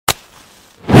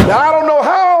Now, I don't know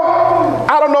how,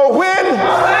 I don't know when,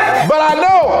 but I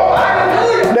know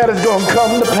that it's going to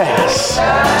come to pass.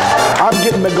 I'm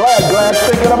getting the glad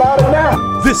thinking about it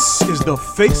now. This is the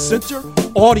Faith Center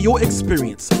audio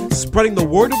experience, spreading the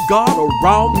word of God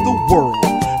around the world.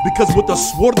 Because with the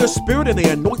sword of the Spirit and the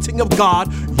anointing of God,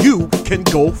 you can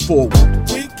go forward.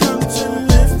 We come to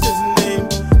lift his name.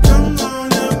 Come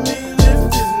on, help me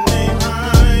lift his name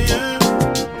higher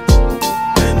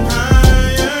and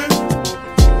higher.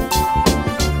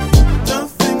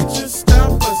 Nothing to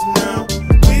stop us now.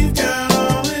 We've got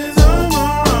all his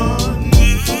armor on.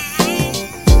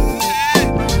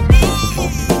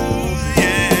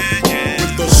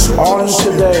 On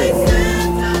today,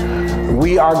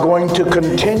 we are going to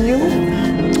continue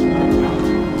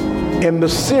in the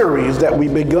series that we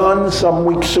begun some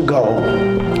weeks ago,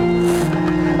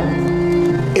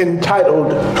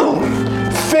 entitled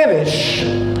Finish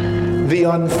the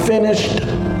Unfinished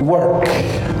Work.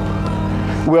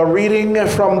 We're reading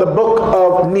from the book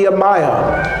of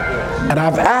Nehemiah, and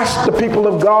I've asked the people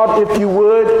of God, if you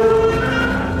would,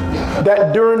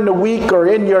 that during the week or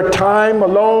in your time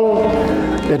alone,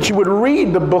 that you would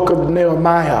read the book of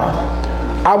Nehemiah.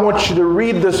 I want you to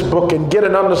read this book and get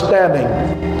an understanding.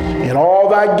 In all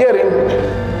thy getting,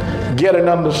 get an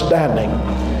understanding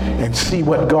and see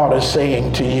what God is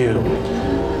saying to you.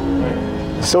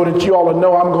 So that you all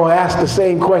know, I'm going to ask the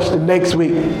same question next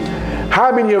week.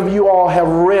 How many of you all have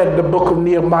read the book of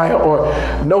Nehemiah or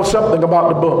know something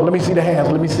about the book? Let me see the hands.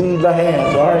 Let me see the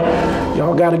hands. All right.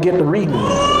 Y'all got to get to reading.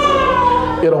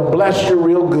 It'll bless you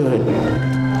real good.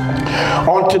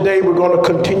 On today, we're going to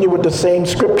continue with the same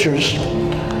scriptures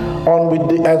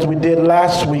as we did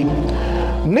last week.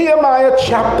 Nehemiah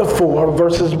chapter 4,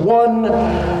 verses 1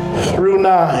 through 9.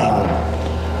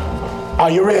 Are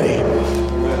you ready?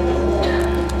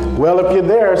 Well, if you're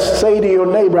there, say to your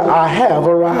neighbor, I have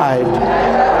arrived.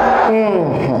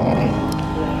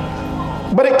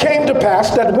 But it came to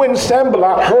pass that when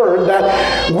Sanballat heard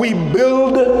that we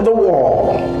build the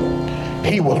wall,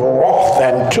 he was wroth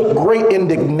and took great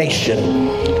indignation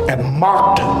and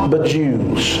mocked the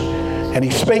Jews. And he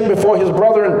spake before his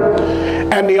brethren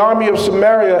and the army of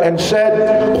Samaria and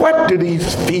said, what do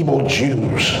these feeble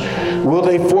Jews? Will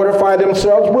they fortify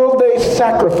themselves? Will they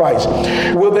sacrifice?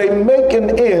 Will they make an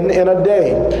inn in a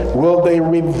day? Will they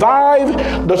revive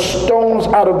the stones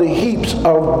out of the heaps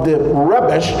of the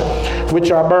rubbish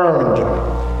which are burned?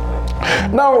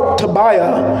 Now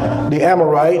Tobiah the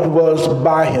Amorite was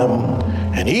by him,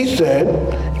 and he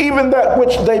said, even that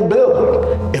which they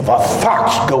build, if a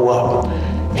fox go up,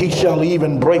 he shall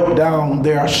even break down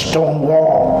their stone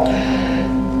wall.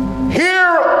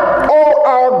 Hear, O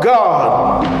our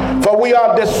God, for we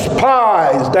are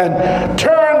despised, and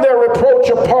turn their reproach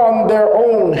upon their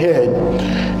own head,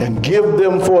 and give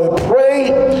them for a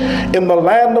prey in the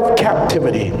land of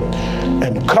captivity,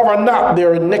 and cover not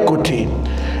their iniquity,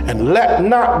 and let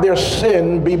not their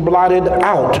sin be blotted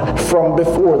out from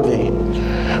before thee.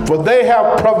 For they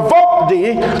have provoked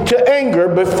thee to anger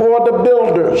before the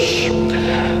builders.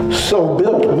 So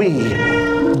built we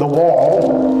the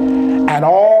wall, and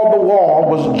all the wall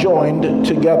was joined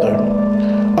together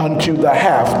unto the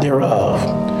half thereof.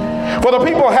 For the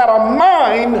people had a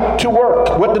mind to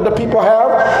work. What did the people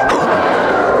have?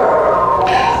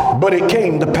 But it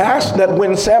came to pass that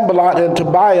when Sanballat and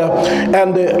Tobiah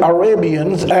and the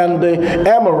Arabians and the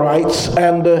Amorites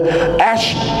and the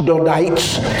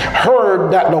Ashdodites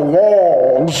heard that the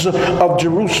walls of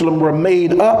Jerusalem were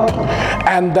made up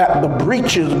and that the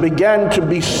breaches began to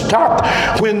be stopped,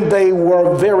 when they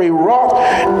were very wroth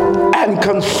and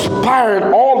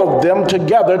conspired all of them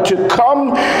together to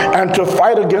come and to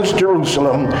fight against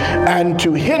Jerusalem and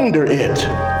to hinder it.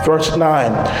 Verse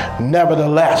 9,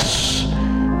 nevertheless,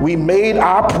 we made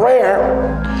our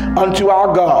prayer unto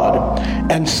our God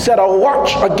and set a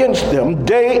watch against them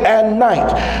day and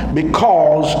night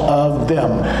because of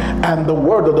them. And the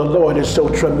word of the Lord is so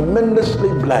tremendously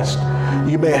blessed.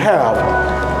 You may have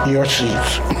your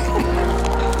seats.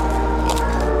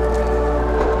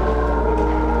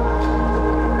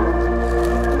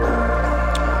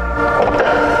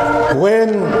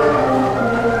 When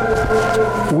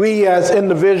we as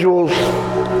individuals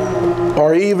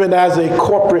or even as a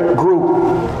corporate group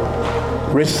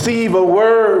receive a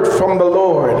word from the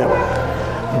Lord,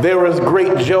 there is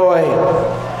great joy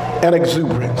and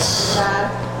exuberance.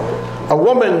 A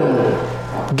woman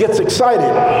gets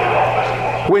excited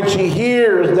when she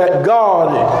hears that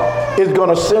God is going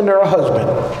to send her a husband.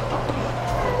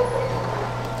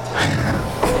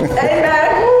 Amen.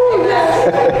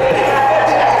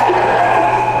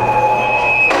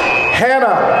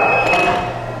 Hannah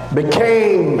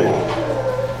became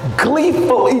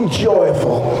gleefully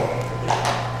joyful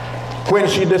when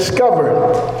she discovered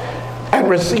and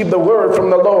received the word from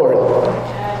the Lord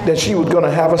that she was going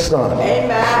to have a son.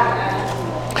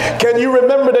 Amen. Can you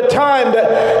remember the time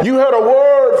that you heard a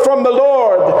word from the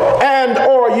Lord and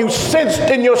or you sensed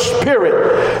in your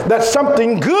spirit that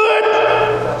something good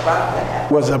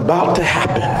was about to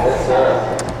happen?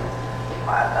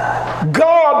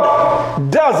 God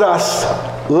does us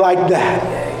like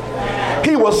that.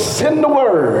 He will send the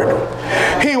word.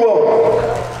 He will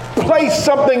place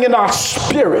something in our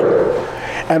spirit,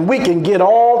 and we can get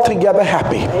all together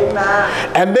happy.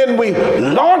 Amen. And then we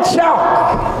launch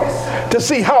out to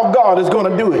see how God is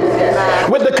going to do it.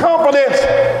 With the confidence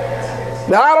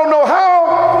that I don't know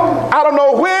how, I don't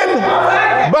know when,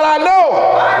 but I know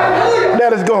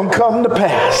that it's going to come to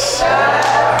pass.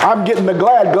 I'm getting the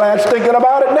glad thinking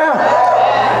about it now,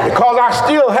 because I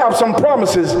still have some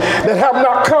promises that have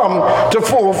not come to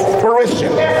full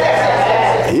fruition.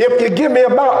 If you give me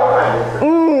about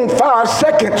 5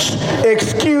 seconds,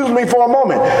 excuse me for a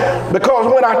moment, because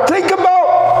when I think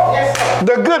about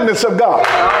the goodness of God,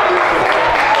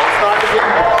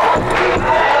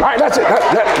 all right, that's it.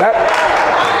 That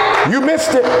you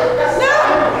missed it.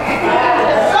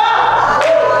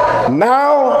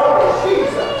 Now,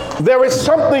 there is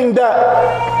something that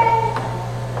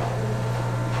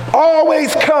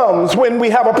always comes when we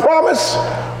have a promise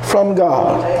from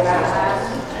God.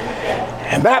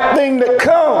 And that thing that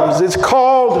comes is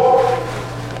called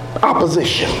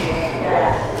opposition.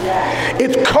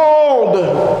 It's called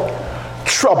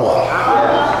trouble.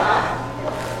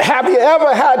 Have you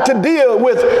ever had to deal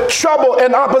with trouble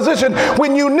and opposition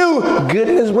when you knew good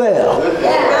and well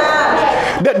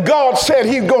that God said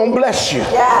he's going to bless you?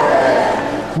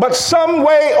 But some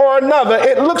way or another,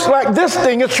 it looks like this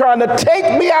thing is trying to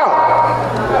take me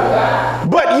out.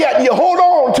 But yet you hold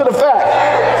on to the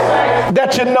fact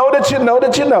that you know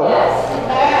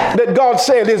that God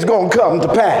said it's going to come to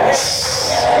pass.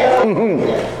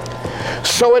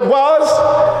 So it was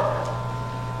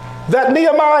that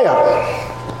Nehemiah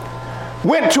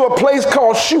went to a place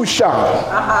called Shushan.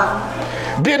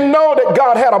 Didn't know that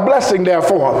God had a blessing there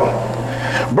for him.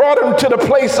 Brought him to the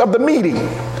place of the meeting.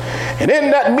 And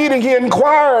in that meeting, he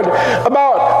inquired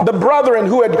about the brethren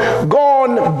who had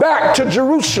gone back to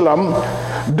Jerusalem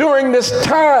during this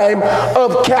time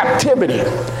of captivity.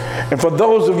 And for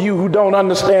those of you who don't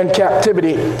understand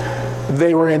captivity,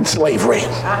 they were in slavery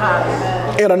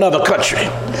in another country,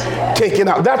 taken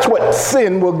out. That's what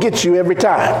sin will get you every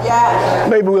time.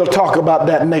 Maybe we'll talk about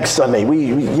that next Sunday. And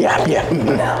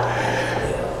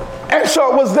so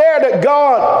it was there that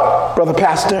God, Brother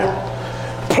Pastor,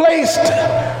 placed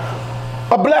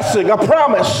a blessing, a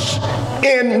promise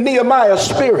in Nehemiah's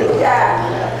spirit.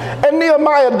 And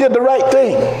Nehemiah did the right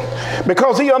thing,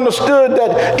 because he understood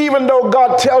that even though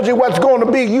God tells you what's going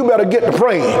to be, you better get to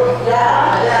praying.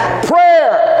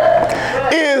 Prayer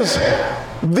is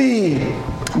the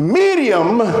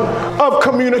medium of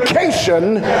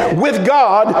communication with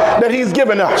God that he's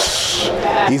given us.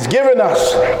 He's given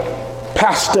us,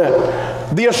 Pastor,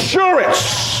 the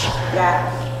assurance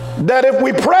that if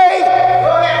we pray,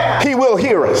 he will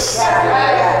hear us.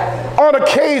 On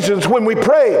occasions when we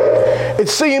pray, it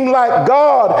seems like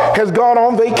God has gone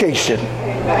on vacation.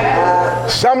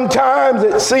 Sometimes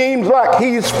it seems like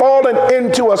he's fallen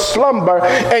into a slumber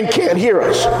and can't hear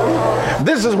us.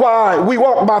 This is why we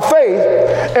walk by faith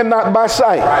and not by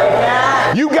sight.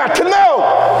 You got to know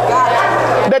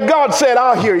that God said,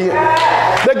 I'll hear you.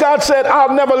 That God said,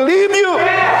 I'll never leave you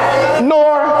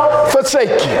nor forsake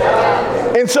you.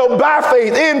 And so by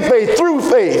faith, in faith, through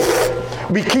faith,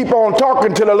 we keep on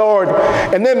talking to the Lord,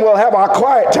 and then we'll have our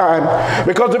quiet time.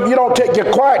 Because if you don't take your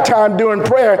quiet time during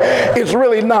prayer, it's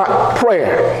really not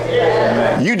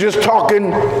prayer. You just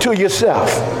talking to yourself.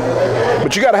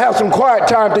 But you got to have some quiet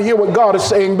time to hear what God is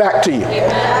saying back to you.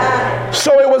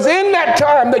 So it was in that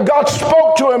time that God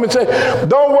spoke to him and said,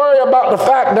 don't worry about the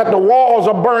fact that the walls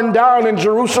are burned down in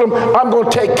Jerusalem. I'm going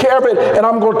to take care of it, and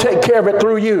I'm going to take care of it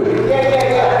through you.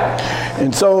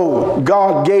 And so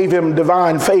God gave him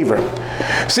divine favor.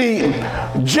 See,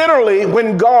 generally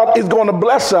when God is going to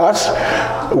bless us,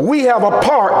 we have a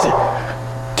part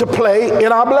to play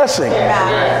in our blessing.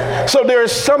 So there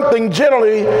is something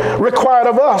generally required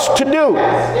of us to do.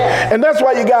 And that's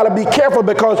why you got to be careful,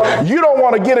 because you don't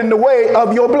want to get in the way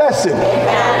of your blessing.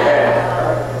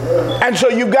 And so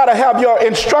you've got to have your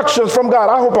instructions from God.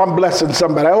 I hope I'm blessing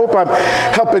somebody. I hope I'm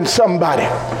helping somebody.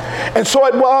 And so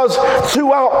it was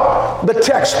throughout the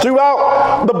text,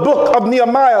 throughout the book of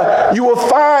Nehemiah, you will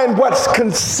find what's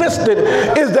consistent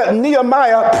is that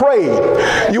Nehemiah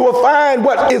prayed. You will find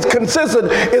what is consistent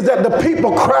is that the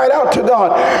people cried out to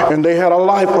God and they had a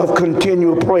life of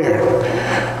continual prayer.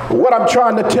 What I'm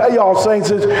trying to tell y'all,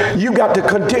 saints, is you got to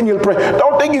continue to pray.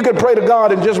 Don't think you can pray to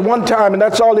God in just one time and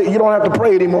that's all that you don't have to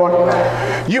pray anymore.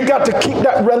 You've got to keep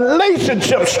that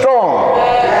relationship strong.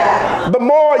 The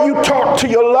more you talk to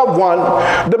your loved one,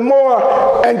 the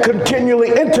more and continually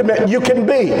intimate you can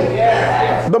be.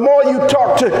 The more you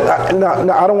talk to, I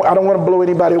don't want to blow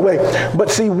anybody away,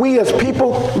 but see, we as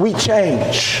people, we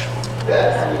change.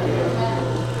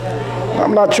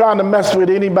 I'm not trying to mess with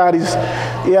anybody's,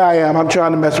 I am. I'm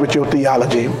trying to mess with your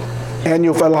theology and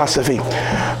your philosophy.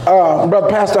 Brother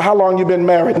Pastor, how long you been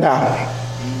married now?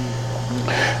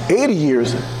 80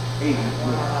 years.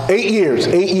 8 years.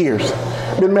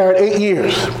 Been married 8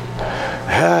 years.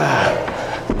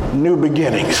 New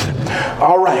beginnings.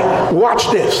 All right, watch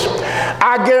this.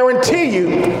 I guarantee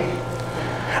you,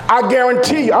 I'm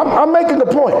making the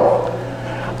point.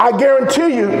 I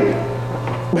guarantee you,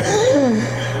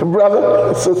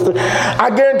 brother, sister, I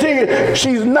guarantee you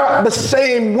she's not the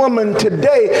same woman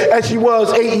today as she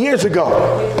was 8 years ago.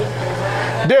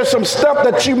 There's some stuff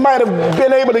that you might have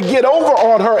been able to get over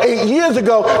on her 8 years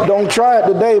ago. Don't try it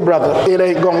today, brother. It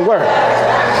ain't gonna work.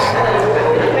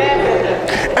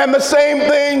 And the same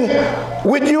thing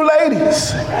with you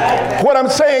ladies. What I'm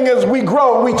saying is we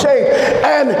grow, we change.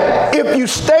 And if you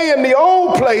stay in the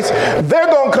old place,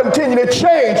 they're going to continue to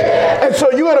change. And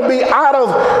so you're going to be out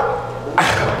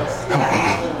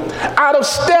of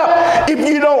step if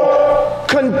you don't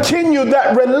continue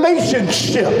that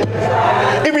relationship.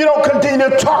 If you don't continue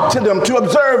to talk to them, to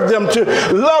observe them, to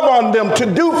love on them, to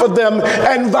do for them,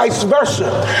 and vice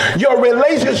versa. Your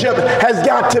relationship has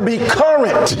got to be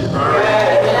current.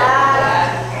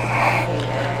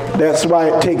 That's why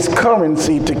it takes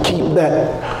currency to keep that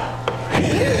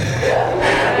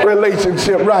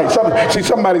relationship right.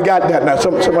 Somebody got that now.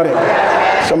 Somebody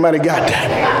got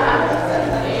that.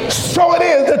 So it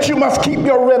is that you must keep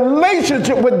your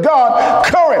relationship with God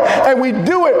current. And we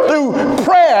do it through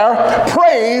prayer,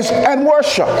 praise, and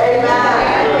worship.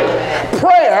 Amen.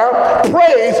 Prayer,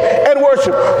 praise, and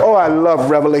worship. Oh, I love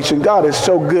Revelation. God is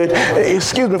so good.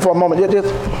 Excuse me for a moment.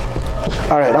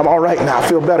 All right, I'm all right now. I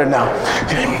feel better now.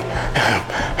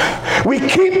 We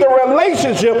keep the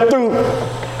relationship through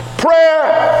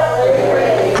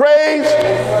prayer, praise,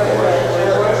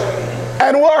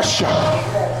 and worship.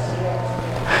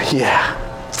 Yeah.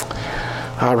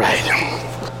 All right.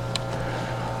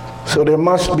 So there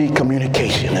must be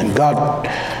communication, and God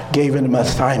gave him an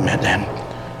assignment, and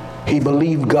he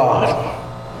believed God,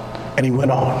 and he went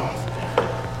on.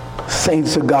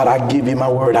 Saints of God, I give you my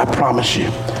word. I promise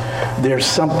you, there's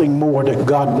something more that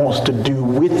God wants to do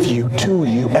with you, to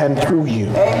you, and through you.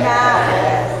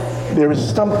 Amen. There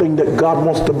is something that God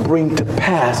wants to bring to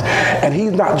pass, and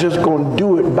he's not just going to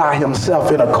do it by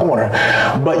himself in a corner,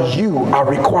 but you are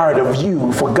required of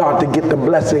you for God to get the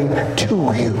blessing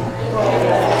to you.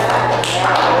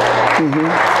 Mm-hmm.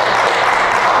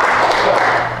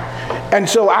 And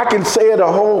so I can say it a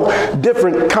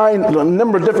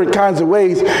number of different kinds of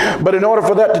ways, but in order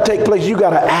for that to take place, you got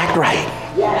to act right.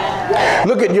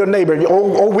 Look at your neighbor.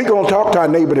 We're going to talk to our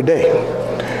neighbor today.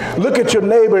 Look at your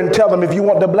neighbor and tell them, if you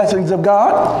want the blessings of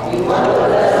God,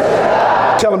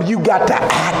 tell them you got to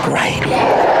act right.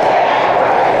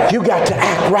 You got to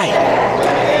act right.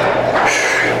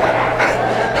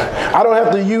 I don't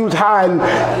have to use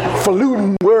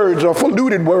highfalutin words or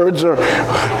faluted words, or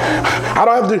I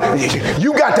don't have to.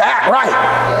 You got to act right.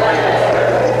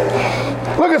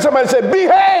 Look at somebody and say,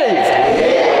 behave.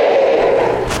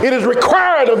 It is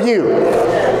required of you.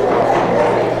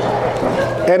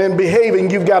 And in behaving,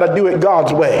 you've got to do it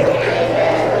God's way.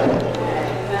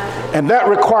 And that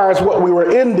requires what we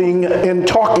were ending in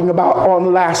talking about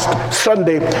on last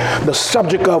Sunday, the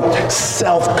subject of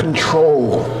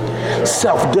self-control,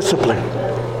 self-discipline.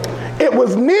 It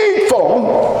was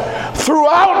needful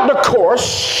throughout the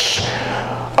course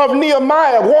of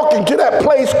Nehemiah walking to that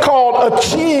place called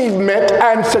achievement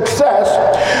and success,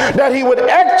 that he would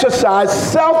exercise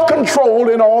self-control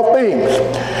in all things.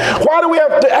 Why do we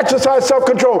have to exercise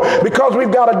self-control? Because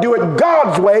we've got to do it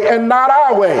God's way and not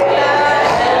our way.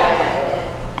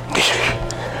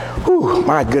 Whew,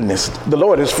 my goodness, the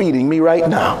Lord is feeding me right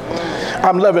now.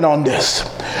 I'm loving on this.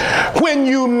 When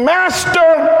you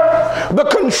master the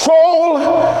control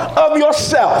of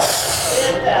yourself,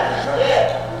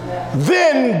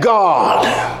 then God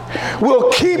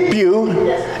will keep you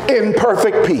in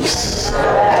perfect peace.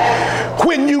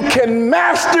 When you can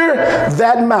master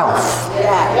that mouth.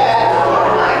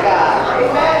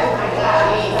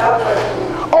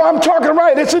 Oh, I'm talking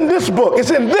right. It's in this book.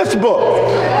 It's in this book.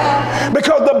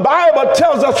 Because the Bible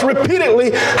tells us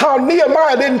repeatedly how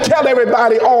Nehemiah didn't tell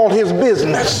everybody all his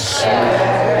business.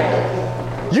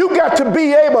 You got to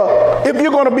be able, if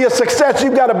you're going to be a success,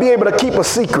 you got to be able to keep a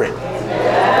secret.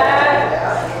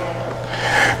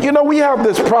 You know, we have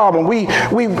this problem. We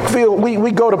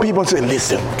go to people and say,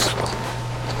 listen,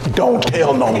 don't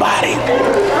tell nobody.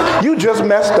 You just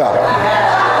messed up.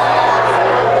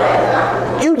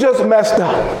 You just messed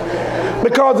up.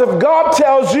 Because if God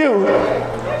tells you,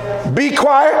 be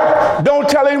quiet, don't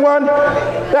tell anyone,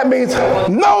 that means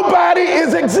nobody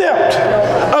is exempt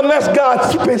unless God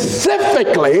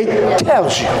specifically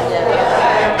tells you.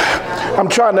 I'm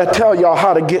trying to tell y'all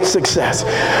how to get success.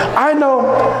 I know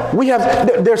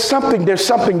there's something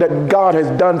that God has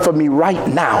done for me right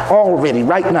now, already,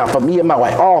 right now, for me and my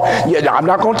wife. I'm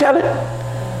not going to tell it.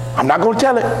 I'm not going to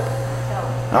tell it.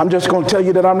 I'm just going to tell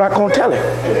you that I'm not going to tell it.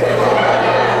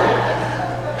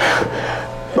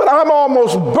 But I'm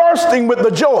almost bursting with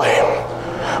the joy.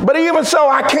 But even so,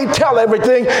 I can't tell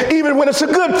everything, even when it's a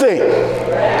good thing.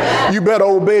 You better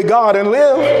obey God and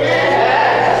live.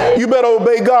 You better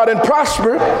obey God and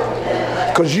prosper,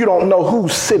 because you don't know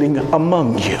who's sitting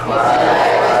among you.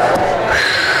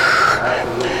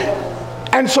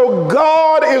 And so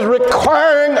God is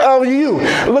requiring of you.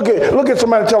 Look at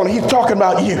somebody telling him, he's talking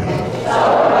about you.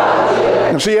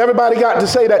 And see, everybody got to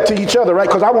say that to each other, right?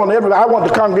 Because I want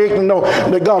the congregation to know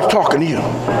that God's talking to you.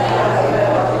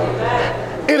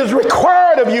 It is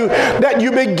required of you that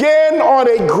you begin on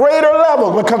a greater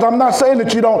level, because I'm not saying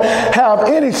that you don't have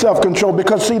any self-control,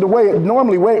 because see, the way it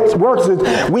normally works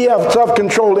is we have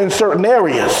self-control in certain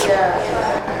areas.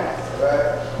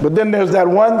 But then there's that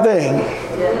one thing.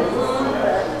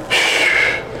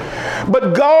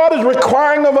 But God is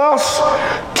requiring of us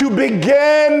to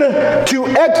begin to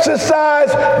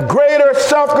exercise greater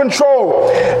self-control.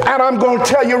 And I'm going to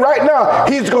tell you right now,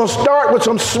 he's going to start with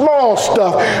some small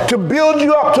stuff to build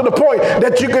you up to the point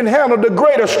that you can handle the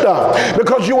greater stuff.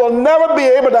 Because you will never be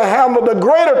able to handle the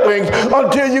greater things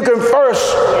until you can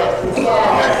first.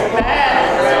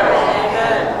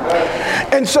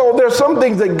 And so there's some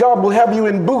things that God will have you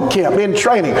in boot camp, in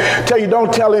training. Tell you,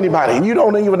 don't tell anybody. You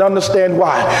don't even understand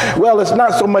why. Well, it's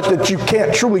not so much that you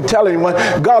can't truly tell anyone.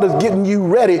 God is getting you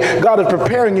ready. God is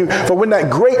preparing you for when that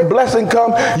great blessing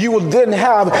comes. You will then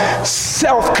have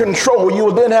self-control. You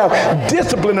will then have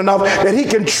discipline enough that he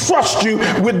can trust you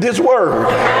with this word.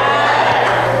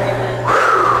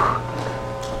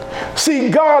 See,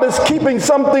 God is keeping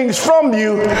some things from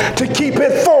you to keep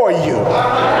it for you.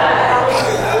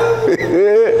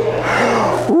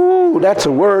 Ooh, that's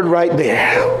a word right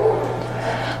there.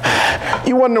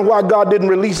 You wonder why God didn't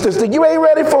release this thing. You ain't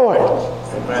ready for it.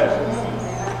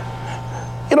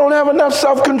 You don't have enough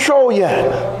self-control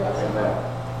yet.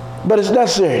 But it's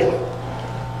necessary.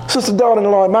 Sister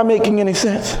daughter-in-law, am I making any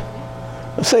sense?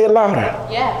 Say it louder.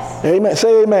 Yes. Amen.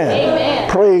 Say amen. Amen.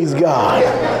 Praise God.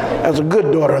 That's a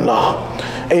good daughter-in-law.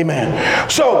 Amen.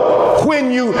 So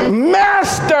when you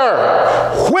master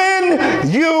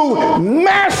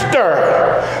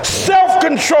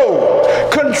self-control,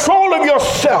 control of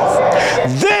yourself,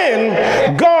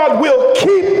 then God will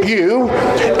keep you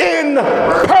in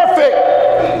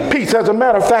perfect peace. As a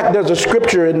matter of fact, there's a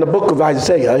scripture in the book of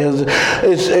Isaiah.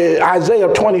 It's Isaiah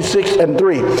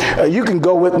 26:3. You can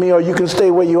go with me or you can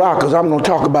stay where you are, because I'm going to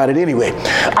talk about it anyway.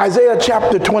 Isaiah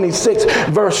chapter 26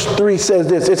 verse 3 says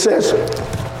this. It says,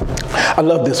 I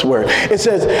love this word. It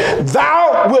says,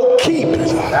 thou wilt keep him.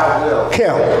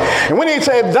 And when he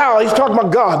said thou, he's talking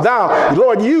about God. Thou,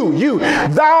 Lord, you,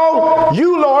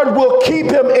 Lord, will keep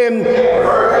him in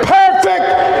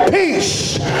perfect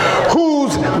peace,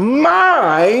 whose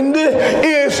mind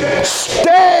is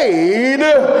stayed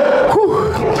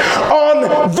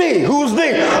on thee. Who's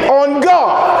thee? On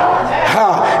God.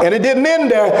 And it didn't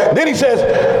end there. Then he says,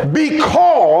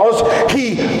 because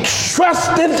he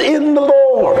trusted in the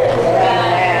Lord.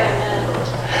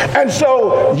 And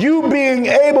so you being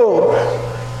able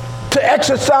to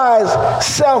exercise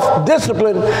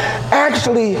self-discipline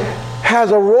actually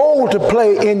has a role to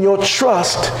play in your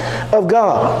trust of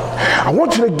God. I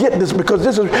want you to get this, because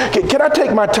this is, can I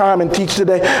take my time and teach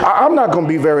today? I'm not going to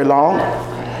be very long.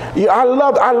 Yeah, I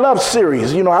love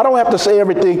series. You know, I don't have to say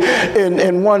everything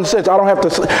in one sense. I don't have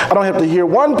to hear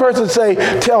one person say,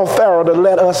 tell Pharaoh to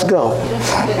let us go.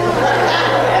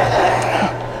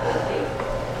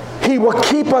 He will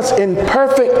keep us in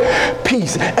perfect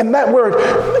peace. And that word,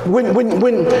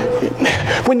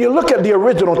 when you look at the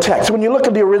original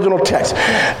text,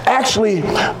 actually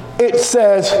it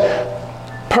says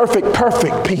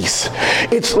perfect peace.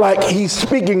 It's like he's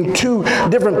speaking two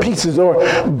different pieces or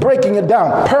breaking it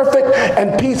down. Perfect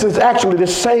and peace is actually the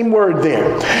same word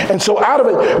there. And so out of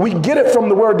it, we get it from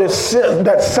the word that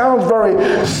sounds very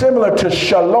similar to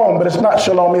shalom, but it's not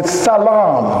shalom, it's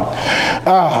salam.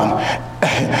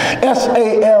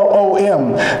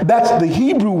 S-A-L-O-M. That's the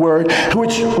Hebrew word,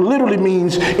 which literally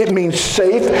means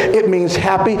safe, it means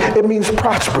happy, it means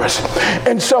prosperous.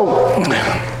 And so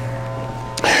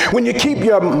when you keep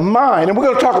your mind, and we're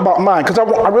going to talk about mind because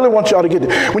I really want y'all to get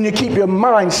it. When you keep your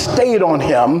mind stayed on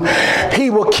him, he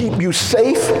will keep you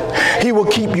safe, he will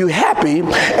keep you happy,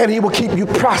 and he will keep you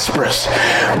prosperous.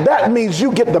 That means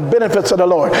you get the benefits of the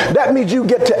Lord. That means you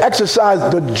get to exercise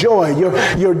the joy,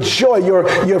 your joy,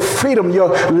 your freedom,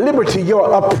 your liberty,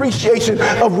 your appreciation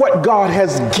of what God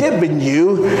has given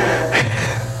you.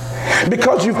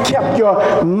 Because you've kept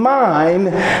your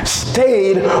mind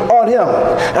stayed on him.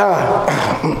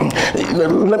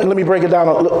 Let me break it down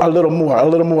a little more.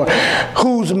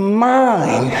 Whose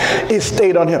mind is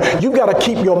stayed on him. You've got to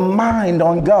keep your mind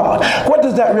on God. What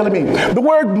does that really mean? The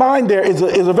word mind there is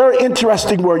a very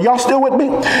interesting word. Y'all still with me?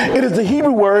 It is the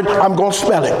Hebrew word. I'm going to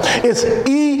spell it. It's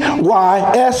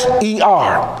E-Y-S-E-R.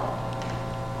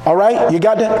 All right, you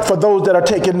got that? For those that are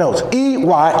taking notes,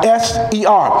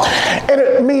 E-Y-S-E-R. And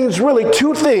it means really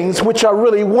two things, which are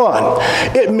really one.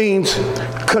 It means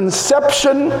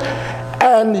conception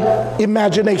and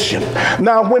imagination.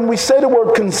 Now, when we say the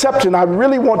word conception, I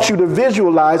really want you to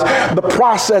visualize the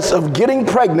process of getting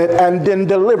pregnant and then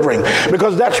delivering,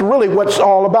 because that's really what it's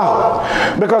all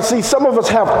about. Because see, some of us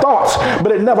have thoughts,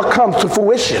 but it never comes to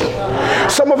fruition.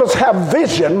 Some of us have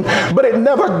vision, but it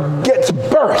never gets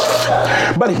birth.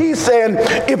 But he's saying,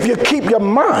 if you keep your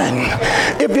mind,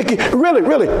 if you keep,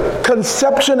 really,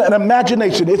 conception and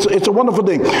imagination, it's a wonderful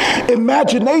thing.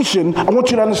 Imagination, I want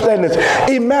you to understand this.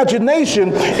 Imagination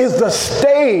is the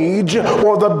stage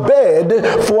or the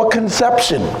bed for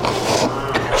conception.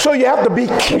 So you have to be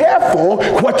careful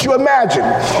what you imagine.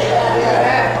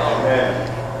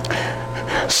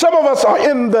 Some of us are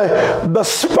in the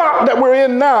spot that we're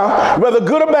in now, whether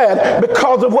good or bad,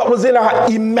 because of what was in our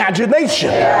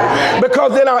imagination.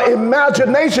 Because in our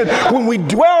imagination, when we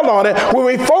dwell on it, when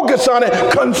we focus on it,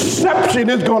 conception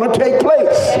is going to take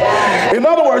place. In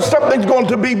other words, something's going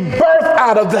to be birthed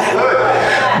out of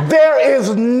that. There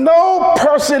is no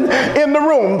person in the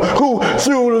room who,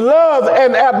 through love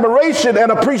and admiration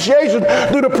and appreciation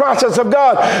through the process of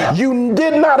God, you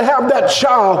did not have that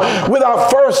child without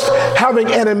first having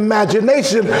an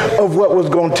imagination of what was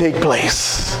going to take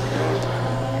place.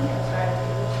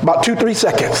 About 2-3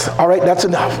 seconds. All right, that's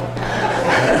enough.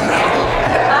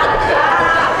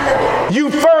 You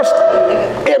first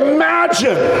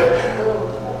imagine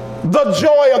the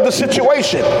joy of the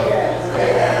situation.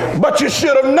 But you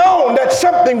should have known that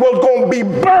something was going to be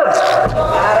birthed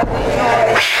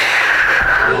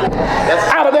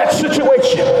out of that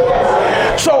situation.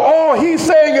 So all he's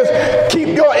saying is keep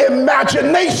your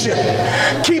imagination,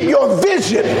 keep your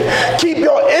vision, keep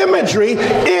your imagery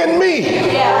in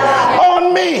me,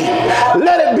 on me.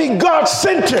 Let it be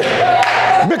God-centered,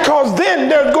 because then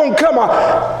there's going to come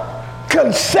a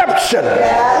conception.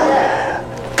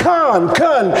 Con,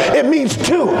 it means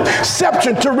to.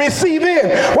 Ception, to receive in.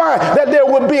 Why? That there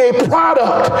would be a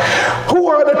product. Who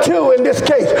are the two in this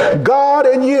case? God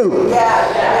and you.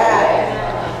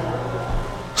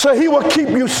 So he will keep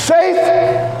you safe,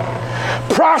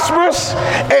 prosperous,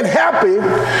 and happy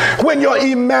when your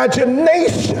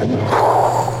imagination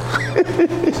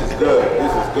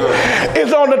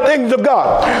is on the things of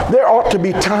God. There ought to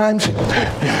be times,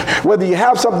 whether you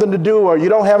have something to do or you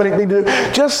don't have anything to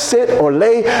do, just sit or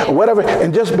lay or whatever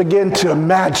and just begin to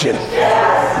imagine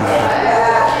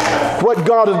what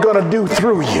God is going to do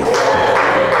through you.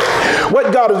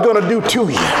 What God is going to do to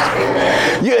you.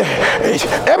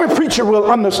 Every preacher will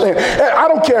understand. I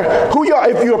don't care who you are.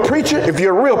 If you're a preacher, if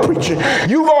you're a real preacher,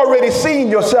 you've already seen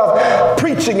yourself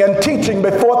preaching and teaching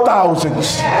before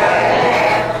thousands.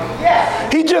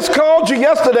 He just called you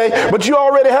yesterday, but you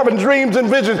already having dreams and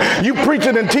visions. You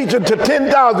preaching and teaching to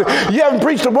 10,000. You haven't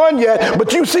preached to one yet,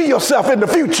 but you see yourself in the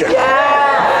future.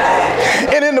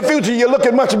 And in the future, you're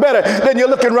looking much better than you're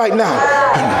looking right now.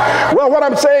 Well, what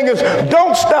I'm saying is,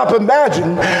 don't stop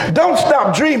imagining, don't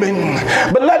stop dreaming,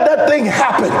 but let that thing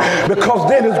happen, because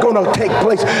then it's going to take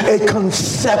place a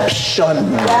conception.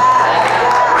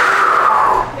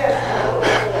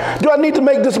 Do I need to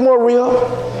make this more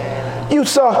real? You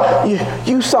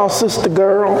saw Sister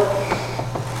Girl.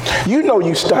 You know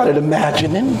you started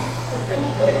imagining.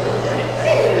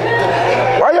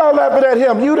 Why y'all laughing at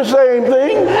him? You the same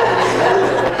thing.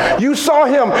 You saw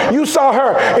him, you saw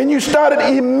her, and you started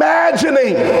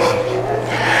imagining.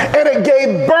 And it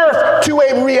gave birth to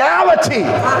a reality.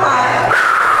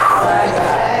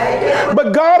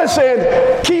 But God is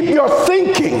saying, keep your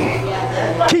thinking,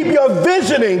 keep your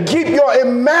visioning, keep your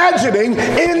imagining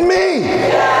in me.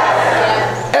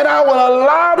 And I will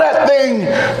allow that thing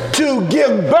to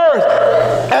give birth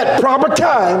at proper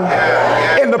time,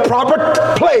 in the proper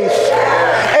place,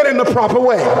 and in the proper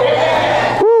way.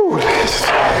 Woo.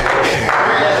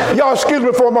 Y'all excuse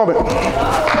me for a moment.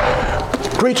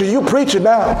 Preacher, you preaching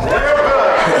now.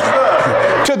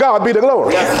 To God be the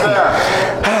glory.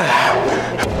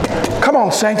 Come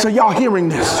on, saints, are y'all hearing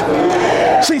this?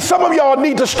 See, some of y'all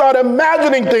need to start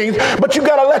imagining things, but you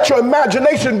got to let your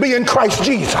imagination be in Christ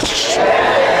Jesus.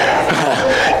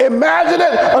 Imagine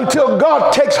it until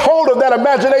God takes hold of that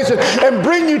imagination and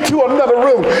bring you to another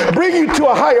room, bring you to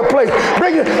a higher place,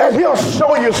 and he'll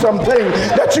show you something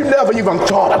that you never even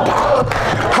thought about.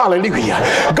 Hallelujah.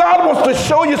 God wants to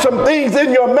show you some things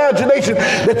in your imagination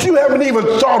that you haven't even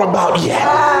thought about yet.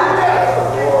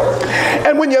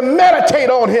 And when you meditate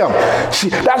on him, see,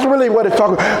 that's really what it's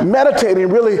talking about. Meditating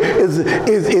really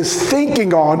is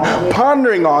thinking on,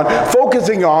 pondering on,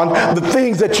 focusing on the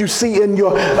things that you see in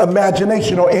your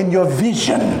imagination or in your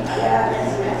vision.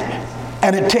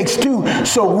 And it takes two.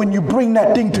 So when you bring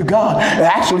that thing to God,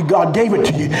 actually God gave it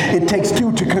to you. It takes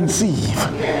two to conceive.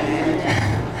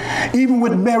 Even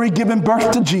with Mary giving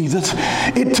birth to Jesus,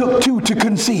 it took two to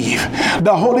conceive.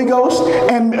 The Holy Ghost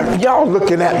and y'all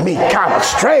looking at me kind of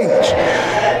strange.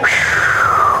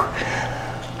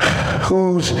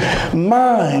 Whose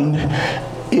mind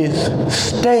is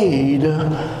stayed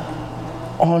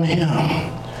on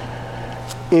him.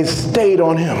 Is stayed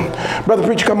on him. Brother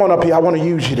Preacher, come on up here. I want to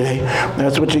use you today.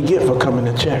 That's what you get for coming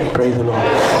to church. Praise the Lord.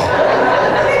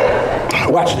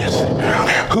 Watch this.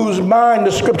 Whose mind,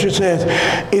 the scripture says,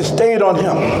 is stayed on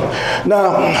him.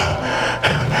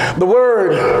 Now, the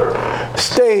word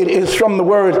stayed is from the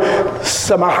word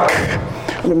samak.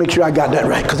 Let me make sure I got that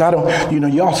right, because I don't,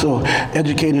 you're also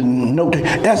educated in note.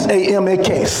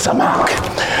 S-A-M-A-K, samak.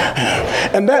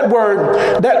 And that word,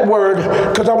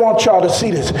 because I want y'all to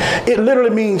see this, it literally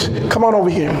means, come on over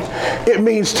here. It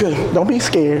means to, don't be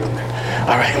scared.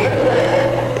 All right.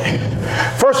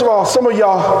 First of all, some of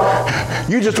y'all,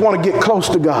 you just want to get close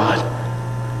to God.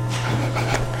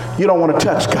 You don't want to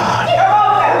touch God.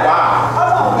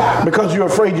 Because you're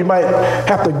afraid you might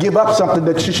have to give up something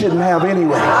that you shouldn't have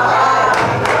anyway.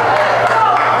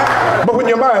 But when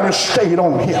your mind is stayed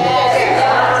on him,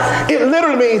 it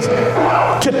literally means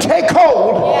to take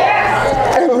hold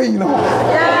and lean on.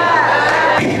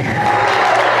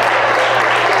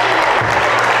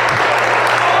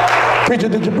 Preacher,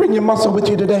 did you bring your muscle with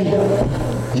you today?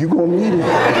 You're going to need it.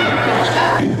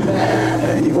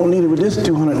 You're going to need it with this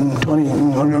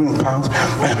 220 pounds.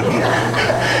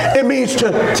 It means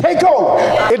to take hold.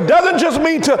 It doesn't just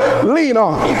mean to lean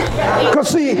on. Because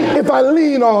see, if I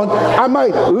lean on, I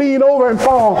might lean over and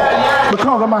fall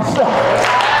because of myself.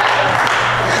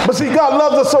 But see, God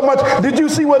loves us so much. Did you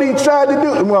see what he tried to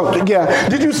do? Well, yeah.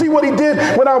 Did you see what he did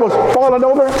when I was falling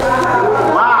over?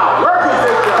 Wow.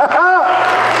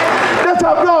 That's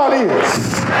how God is.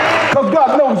 Because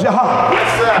God knows your heart.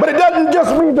 But it doesn't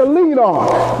just mean to lean on.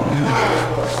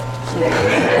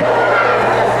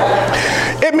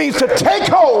 It means to take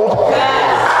hold.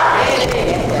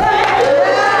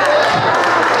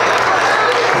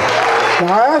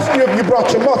 Now I asked you if you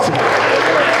brought your muscle.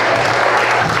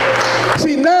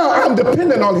 See, now I'm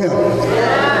dependent on him.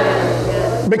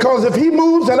 Because if he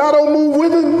moves and I don't move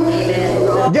with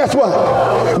him, guess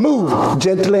what? Move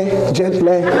gently,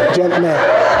 gently, gently,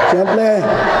 gently.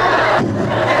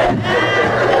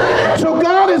 So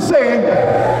God is saying,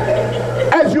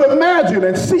 as you imagine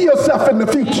and see yourself in the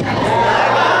future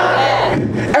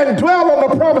and dwell on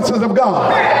the promises of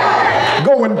God,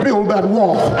 go and build that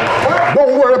wall.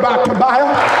 Don't worry about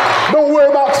Tobiah. Don't worry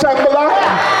about Sanballat.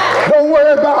 Don't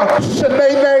worry about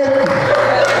Shanae.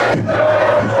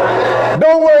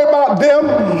 Don't worry about them,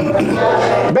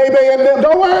 baby and them.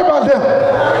 Don't worry about them.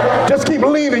 Just keep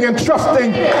leaning and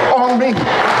trusting on me.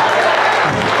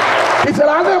 He said,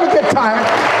 I never get tired.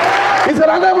 He said,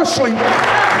 I never sleep.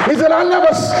 He said, I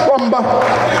never slumber.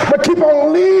 But keep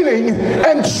on leaning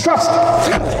and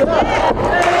trusting.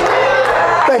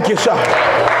 Thank you, sir.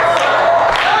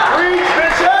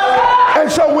 And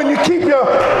so when you keep your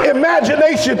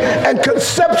imagination and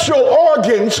conceptual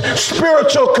organs,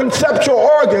 spiritual conceptual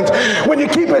organs, when you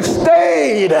keep it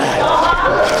stayed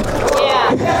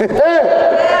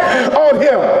on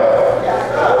him,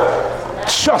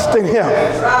 trust in him,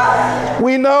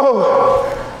 we know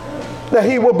that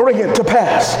he will bring it to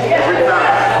pass.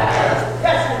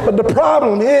 But the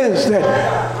problem is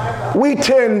that we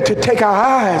tend to take our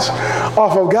eyes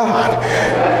off of God.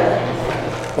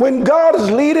 When God is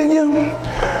leading you,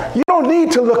 you don't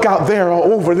need to look out there or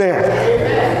over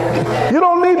there. You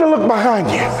don't need to look behind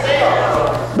you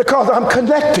because I'm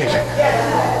connected.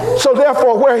 So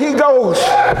therefore, where he goes,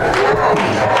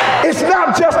 it's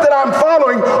not just that I'm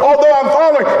following, although I'm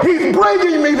following, he's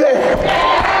bringing me there.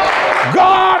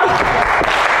 God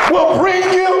will bring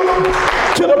you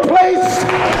to the place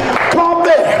called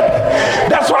there.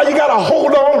 That's why you got to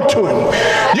hold on to him.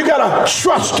 You got to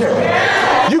trust him.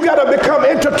 You got to become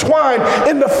intertwined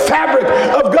in the fabric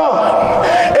of God.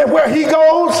 And where he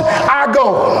goes, I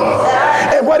go.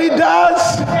 And what he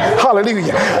does,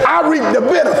 hallelujah, I reap the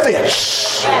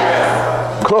benefits.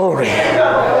 Glory.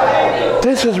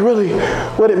 This is really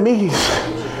what it means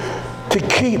to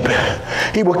keep.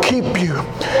 He will keep you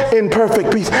in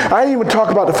perfect peace. I didn't even talk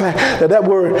about the fact that that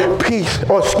word peace,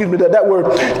 that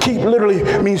word keep literally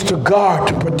means to guard,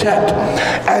 to protect,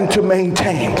 and to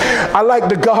maintain. I like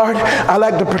the guard, I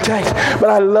like to protect, but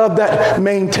I love that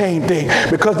maintain thing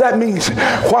because that means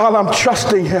while I'm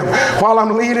trusting him, while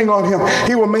I'm leaning on him,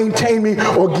 he will maintain me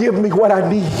or give me what I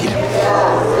need.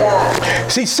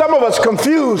 See, some of us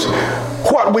confuse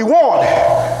what we want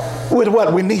with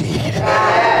what we need.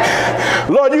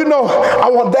 Lord, you know I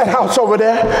want that house over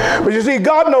there. But you see,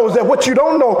 God knows that what you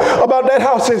don't know about that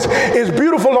house is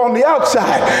beautiful on the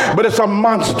outside, but it's a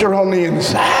monster on the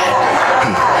inside.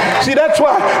 See, that's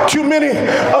why too many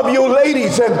of you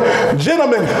ladies and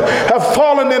gentlemen have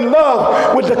fallen in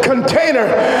love with the container,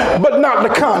 but not the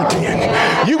content.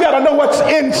 You got to know what's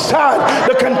inside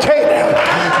the container.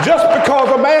 Just because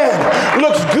a man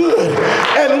looks good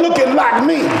and looking like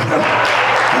me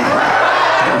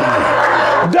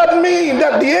doesn't mean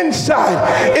that the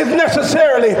inside is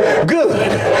necessarily good.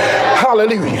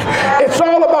 Hallelujah. It's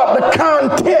all about the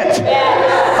content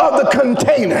of the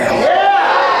container.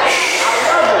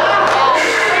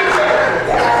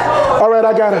 All right,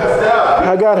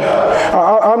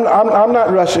 I'm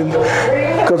not rushing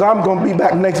because I'm going to be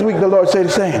back next week. The Lord said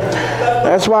the same.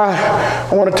 That's why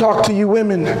I want to talk to you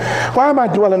women. Why am I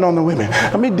dwelling on the women?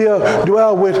 Let me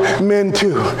dwell with men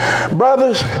too.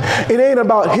 Brothers, it ain't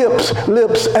about hips,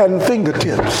 lips, and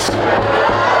fingertips.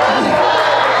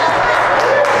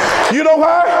 You know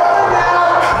why?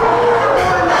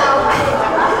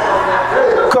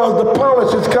 Because the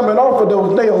polish is coming off of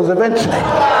those nails eventually.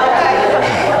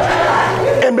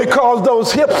 And because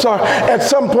those hips are at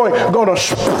some point going to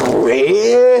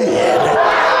spread.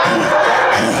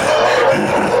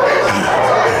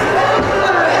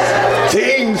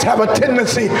 Things have a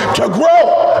tendency to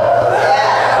grow.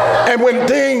 And when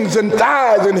things and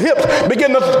thighs and hips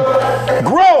begin to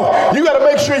grow, you got to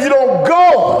make sure you don't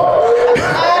go.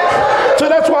 So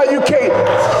that's why you can't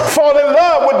fall in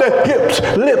love with the hips,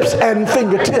 lips, and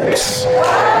fingertips.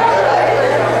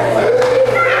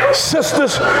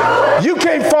 Sisters, you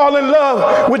can't fall in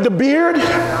love with the beard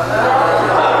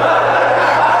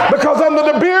because under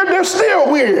the beard, they're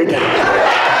still weird.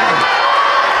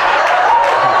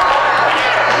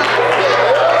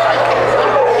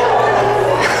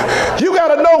 You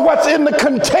got to know what's in the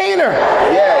container.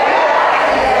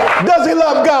 Does he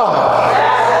love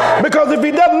God? Because if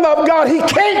he doesn't love God, he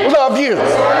can't love you.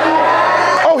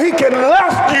 Oh, he can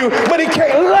lust you, but he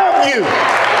can't love you.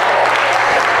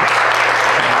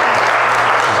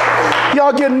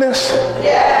 Y'all getting this?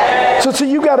 Yeah. So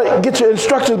you got to get your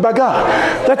instructions by God.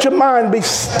 Let your mind be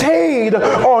stayed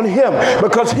on him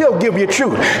because he'll give you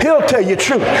truth. He'll tell you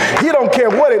truth. He don't care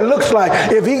what it looks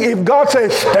like. If God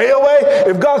says stay away,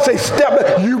 if God says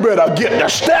step, you better get to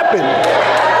stepping.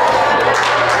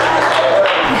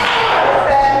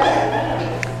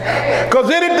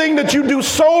 Because anything that you do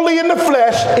solely in the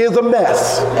flesh is a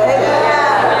mess.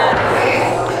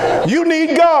 You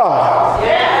need God.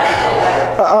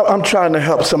 I'm trying to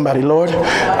help somebody, Lord.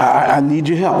 I need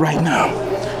your help right now.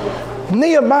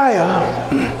 Nehemiah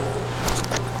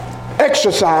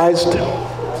exercised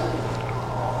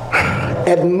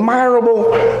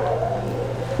admirable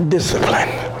discipline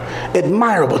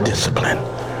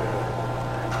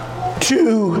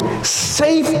to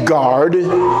safeguard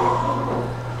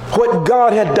what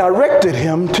God had directed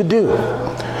him to do.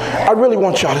 I really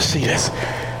want y'all to see this.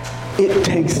 It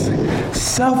takes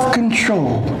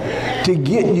self-control to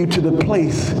get you to the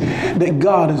place that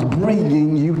God is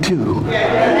bringing you to.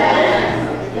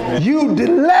 You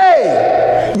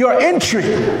delay your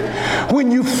entry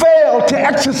when you fail to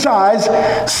exercise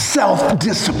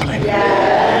self-discipline.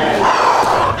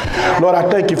 Lord, I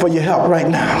thank you for your help right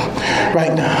now.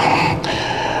 Right now.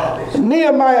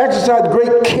 Nehemiah exercised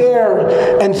great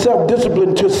care and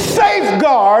self-discipline to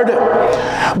safeguard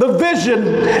the vision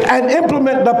and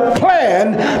implement the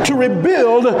plan to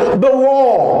rebuild the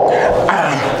wall.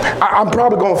 I'm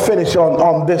probably going to finish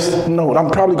on this note.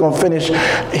 I'm probably going to finish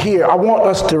here. I want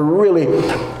us to really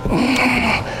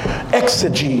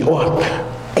exegete or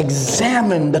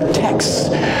examine the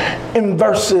text in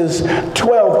verses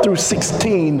 12 through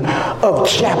 16 of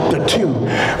chapter 2,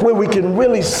 where we can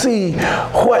really see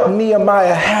what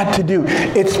Nehemiah had to do.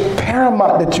 It's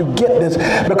paramount that you get this,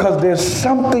 because there's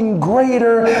something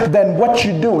greater than what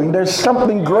you're doing. There's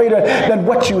something greater than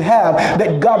what you have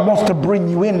that God wants to bring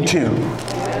you into.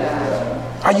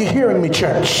 Are you hearing me,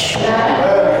 church?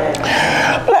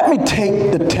 Let me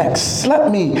take the text. Let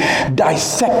me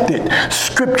dissect it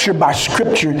scripture by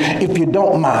scripture, if you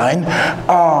don't mind.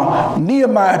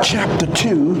 Nehemiah chapter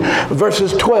 2,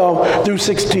 verses 12 through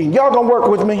 16. Y'all gonna work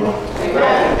with me?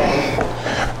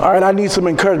 All right, I need some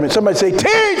encouragement. Somebody say,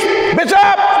 teach, Bishop!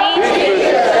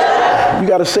 You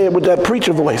got to say it with that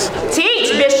preacher voice.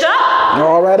 Teach, Bishop!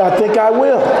 All right, I think I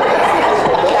will.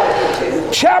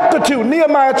 Chapter 2,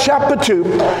 Nehemiah chapter 2,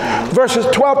 verses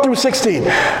 12 through 16.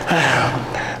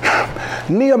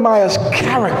 Nehemiah's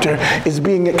character is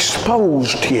being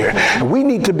exposed here. We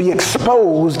need to be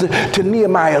exposed to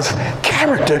Nehemiah's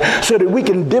character so that we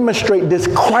can demonstrate this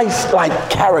Christ-like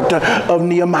character of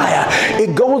Nehemiah.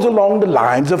 It goes along the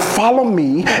lines of follow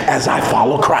me as I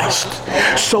follow Christ.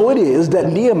 So it is that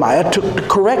Nehemiah took the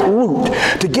correct route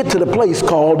to get to the place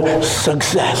called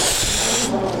success.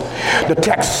 The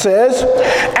text says,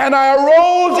 and I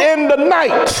arose in the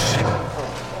night,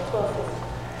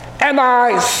 and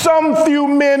I some few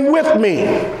men with me.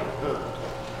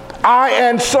 I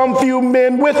and some few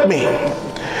men with me.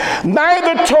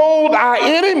 Neither told I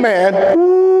any man,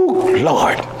 ooh,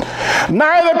 Lord.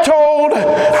 Neither told,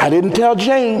 I didn't tell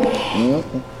Jane.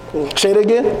 Say it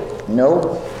again.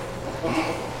 No.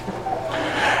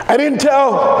 I didn't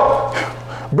tell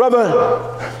Brother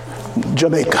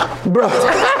Jamaica.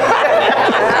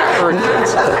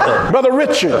 Brother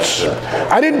Richards.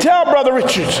 I didn't tell Brother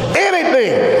Richards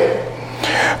anything.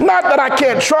 Not that I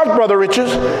can't trust Brother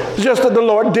Richards, it's just that the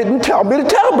Lord didn't tell me to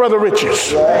tell Brother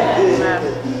Richards.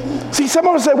 See, some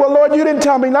of us say, well, Lord, you didn't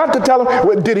tell me not to tell him.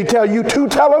 Well, did he tell you to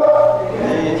tell him?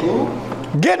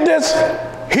 Get this.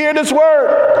 Hear this word.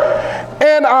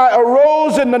 And I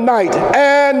arose in the night,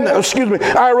 I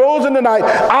arose in the night,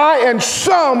 I and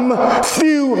some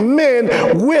few men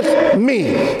with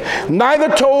me. Neither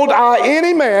told I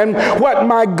any man what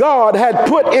my God had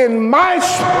put in my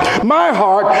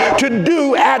heart to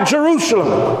do at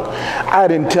Jerusalem. I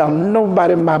didn't tell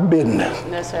nobody my business.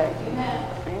 That's right.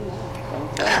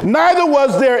 Neither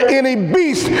was there any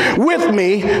beast with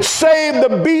me, save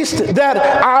the beast that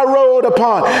I rode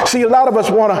upon. See, a lot of us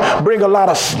want to bring a lot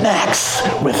of snacks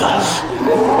with us.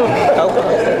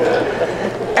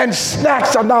 And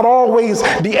snacks are not always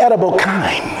the edible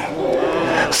kind.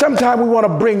 Sometimes we want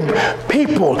to bring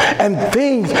people and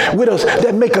things with us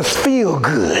that make us feel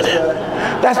good.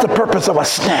 That's the purpose of a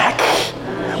snack.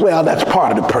 Well, that's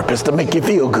part of the purpose, to make you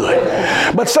feel good.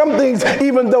 But some things,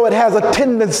 even though it has a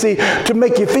tendency to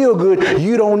make you feel good,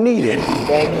 you don't need it.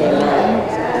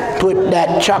 Put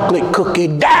that chocolate cookie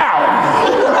down.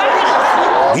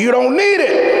 You don't need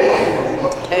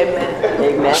it.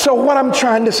 Amen. So what I'm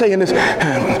trying to say in this,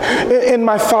 in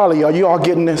my folly, are you all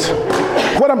getting this?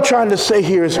 What I'm trying to say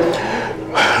here is,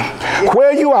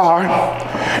 where you are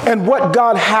and what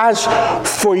God has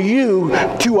for you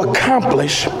to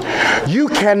accomplish, you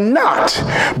cannot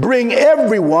bring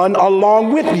everyone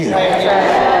along with you.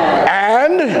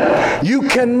 And you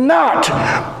cannot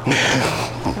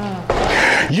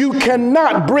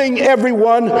bring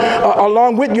everyone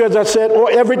along with you, as I said, or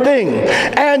everything.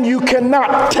 And you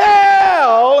cannot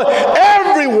tell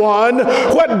everyone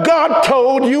what God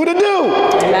told you to do.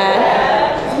 Amen.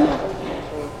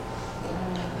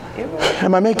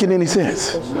 Am I making any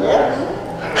sense?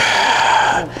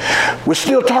 We're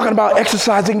still talking about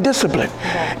exercising discipline.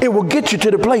 It will get you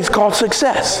to the place called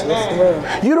success.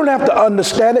 You don't have to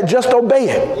understand it, just obey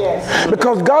it.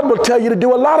 Because God will tell you to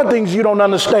do a lot of things you don't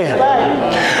understand.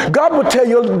 God will tell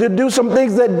you to do some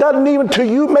things that doesn't even to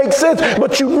you make sense,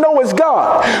 but you know it's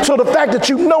God. So the fact that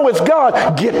you know it's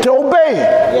God, get to obey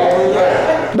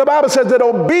it. The Bible says that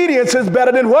obedience is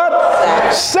better than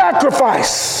what?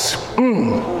 Sacrifice.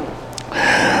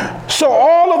 So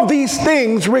all of these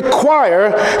things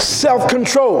require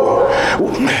self-control.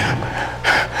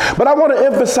 But I want to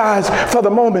emphasize for the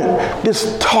moment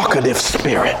this talkative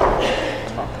spirit.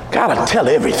 Gotta tell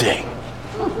everything.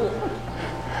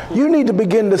 You need to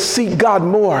begin to seek God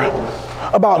more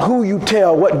about who you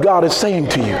tell what God is saying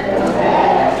to you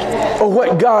or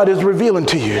what God is revealing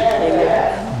to you.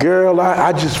 Girl,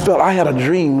 I just felt I had a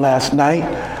dream last night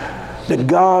that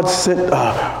God sent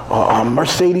a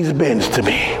Mercedes-Benz to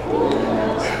me.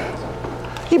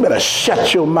 You better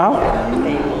shut your mouth,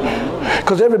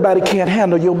 because everybody can't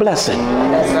handle your blessing.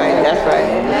 That's right. That's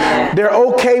right. They're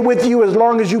okay with you as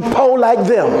long as you po like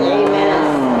them.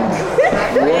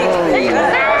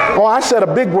 Oh, I said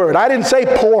a big word. I didn't say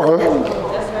poor.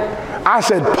 I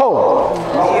said po.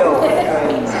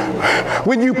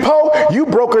 When you po, you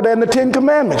broker than the 10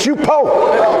 Commandments. You po.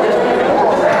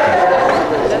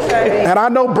 And I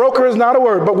know broker is not a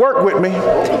word, but work with me.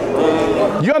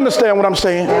 You understand what I'm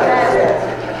saying?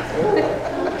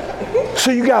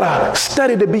 So you gotta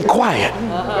study to be quiet.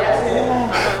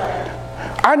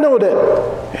 I know that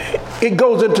it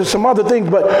goes into some other things,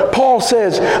 but Paul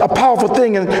says a powerful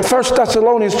thing in 1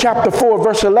 Thessalonians chapter 4,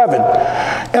 verse 11.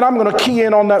 And I'm going to key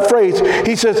in on that phrase.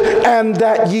 He says, and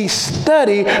that ye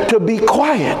study to be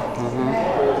quiet.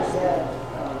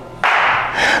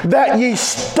 That ye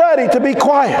study to be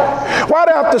quiet. Why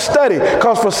do I have to study?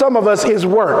 Because for some of us, it's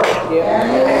work.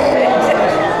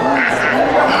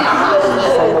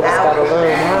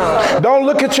 Don't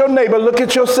look at your neighbor, look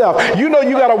at yourself. You know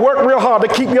you got to work real hard to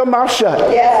keep your mouth shut.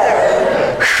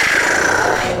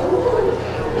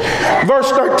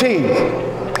 Verse 13.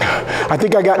 I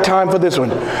think I got time for this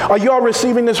one. Are you all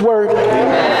receiving this word?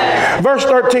 Verse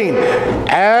 13.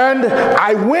 And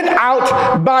I went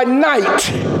out by night.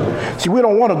 See, we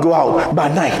don't want to go out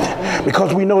by night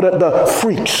because we know that the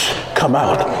freaks come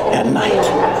out at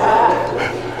night.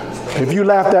 If you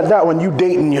laughed at that one, you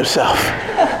dating yourself.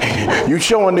 You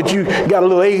showing that you got a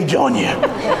little age on you.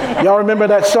 Y'all remember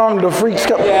that song, The Freaks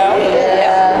Come?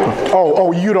 Yeah.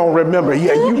 Oh, you don't remember.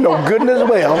 Yeah, you know good and as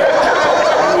well.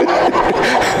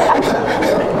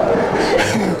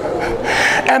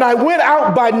 And I went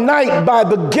out by night by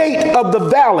the gate of the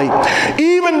valley,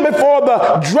 even before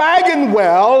the dragon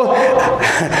well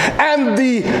and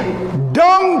the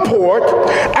dung port,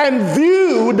 and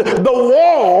viewed the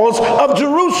walls of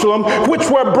Jerusalem, which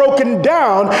were broken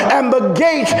down, and the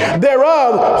gates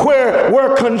thereof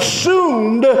were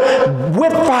consumed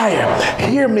with fire.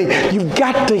 Hear me. You've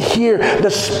got to hear the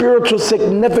spiritual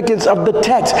significance of the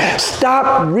text.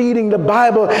 Stop reading the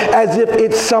Bible as if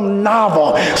it's some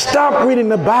novel. Stop reading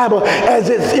the Bible as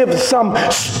if it's some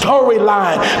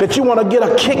storyline that you want to get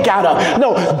a kick out of.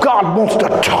 No, God wants to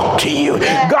talk to you.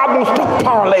 God wants to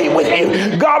parlay with you.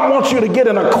 God wants you to get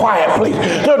in a quiet place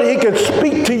so that he can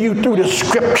speak to you through the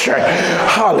scripture.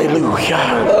 Hallelujah.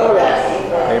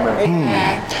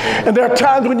 Amen. And there are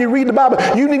times when you read the Bible,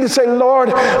 you need to say, Lord,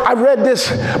 I read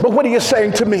this, but what are you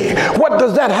saying to me? What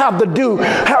does that have to do?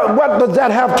 What does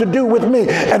that have to do with me?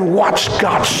 And watch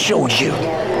God show you.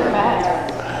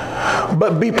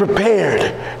 But be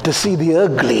prepared to see the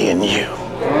ugly in you.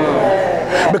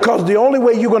 Because the only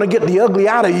way you're going to get the ugly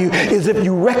out of you is if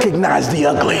you recognize the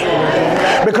ugly.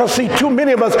 Because see, too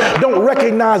many of us don't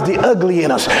recognize the ugly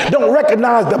in us. Don't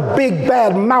recognize the big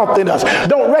bad mouth in us.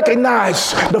 Don't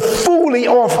recognize the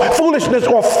foolishness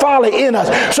or folly in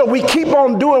us. So we keep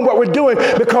on doing what we're doing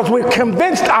because we're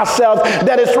convinced ourselves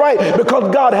that it's right,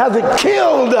 because God hasn't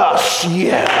killed us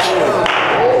yet.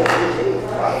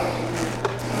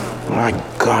 My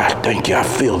God, thank you. I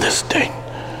feel this thing.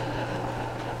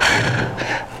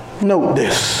 Note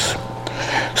this.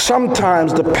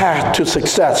 Sometimes the path to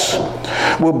success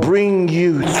will bring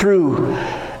you through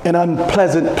an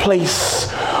unpleasant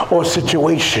place or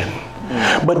situation.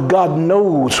 But God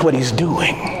knows what he's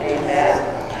doing.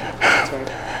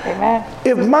 Amen.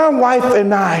 If my wife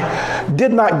and I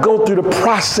did not go through the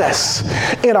process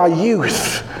in our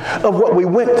youth of what we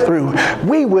went through,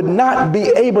 we would not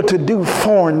be able to do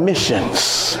foreign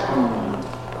missions.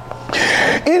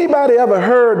 Anybody ever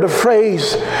heard the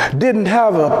phrase, didn't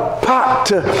have a pot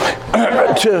to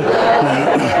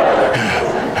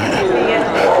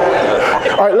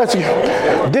all right, let's go.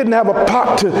 Didn't have a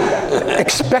pot to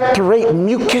expectorate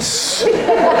mucus?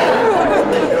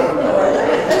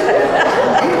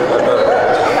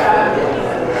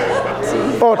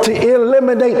 Or to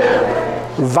eliminate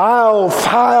foul.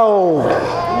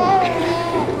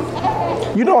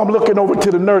 You know I'm looking over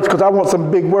to the nerds because I want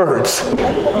some big words.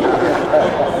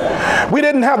 We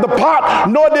didn't have the pot,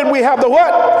 nor did we have the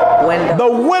what? Window. The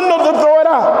window to throw it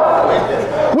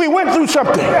out. We went through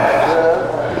something.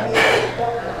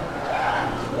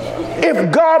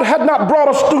 If God had not brought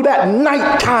us through that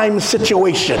nighttime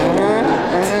situation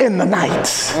in the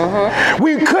nights,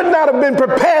 we could not have been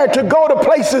prepared to go to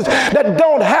places that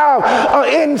don't have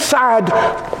an inside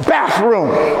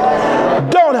bathroom.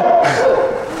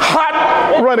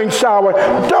 hot running shower,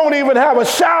 don't even have a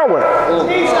shower.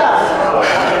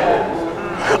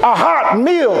 A hot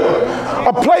meal,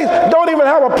 a place, don't even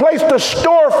have a place to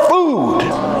store food.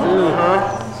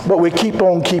 But we keep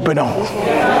on keeping on.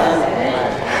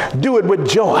 Do it with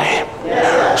joy.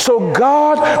 So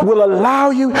God will allow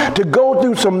you to go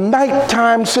through some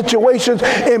nighttime situations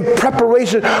in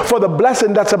preparation for the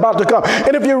blessing that's about to come.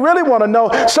 And if you really want to know,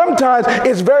 sometimes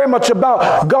it's very much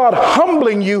about God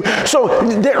humbling you. So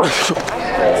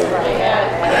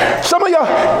some of y'all,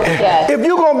 if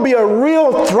you're going to be a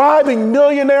real thriving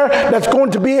millionaire that's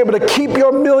going to be able to keep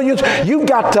your millions, you've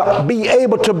got to be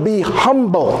able to be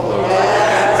humble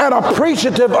and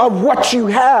appreciative of what you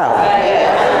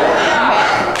have.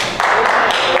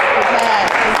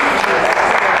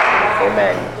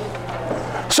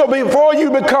 So before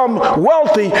you become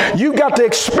wealthy, you've got to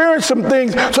experience some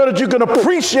things so that you can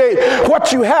appreciate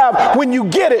what you have when you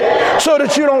get it, so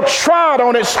that you don't trod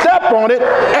on it, step on it,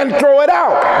 and throw it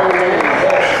out.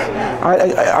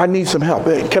 I need some help.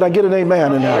 Can I get an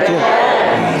amen in there? Yeah.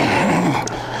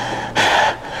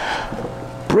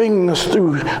 Bring us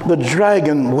through the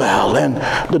dragon well and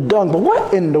the dung. But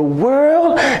what in the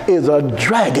world is a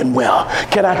dragon well?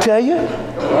 Can I tell you?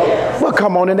 Well,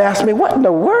 come on and ask me, what in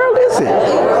the world is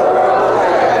it?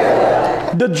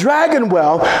 The dragon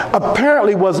well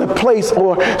apparently was a place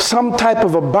or some type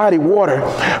of a body water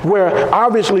where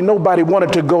obviously nobody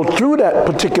wanted to go through that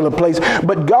particular place,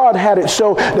 but God had it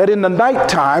so that in the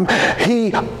nighttime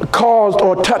he caused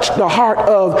or touched the heart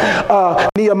of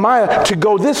Nehemiah to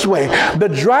go this way. The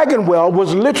dragon well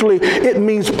was literally, it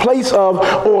means place of,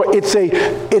 or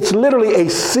it's literally a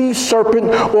sea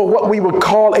serpent, or what we would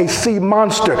call a sea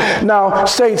monster. Now,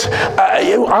 saints,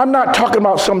 I'm not talking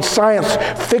about some science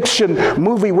fiction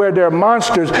movie where there are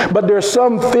monsters, but there are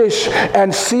some fish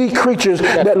and sea creatures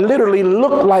that literally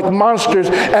look like monsters,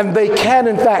 and they can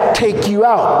in fact take you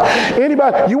out.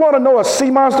 Anybody, you want to know a sea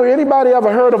monster? Anybody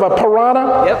ever heard of a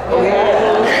piranha? Yep.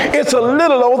 It's a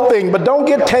little old thing, but don't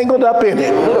get tangled up in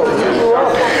it.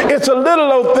 It's a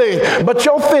little old thing, but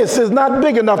your fist is not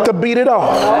big enough to beat it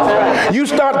off. You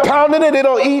start pounding it,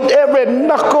 it'll eat every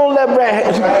knuckle,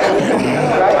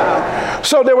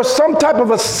 So there was some type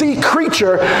of a sea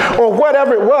creature or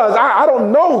whatever it was. I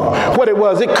don't know what it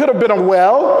was. It could have been a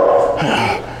well.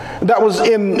 That was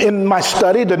in my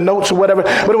study, the notes or whatever.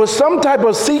 But it was some type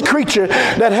of sea creature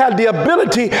that had the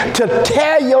ability to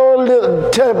tear your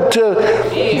little...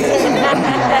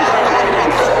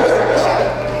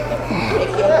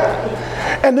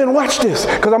 And then watch this,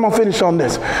 because I'm going to finish on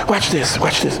this. Watch this.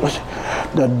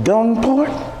 The dung port?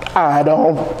 I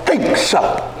don't think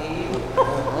so.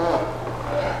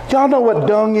 Y'all know what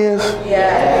dung is?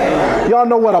 Yes. Y'all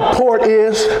know what a port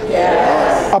is?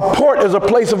 Yes. A port is a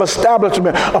place of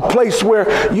establishment, a place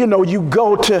where, you know, you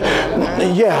go to,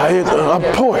 a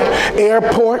port.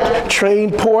 Airport,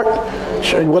 train port.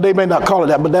 Well, they may not call it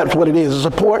that, but that's what it is. It's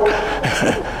a port.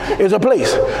 It's a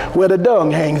place where the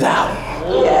dung hangs out.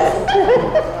 Yes.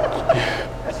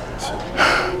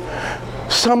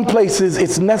 Some places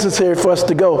it's necessary for us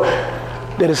to go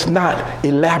that it's not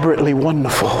elaborately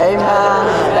wonderful.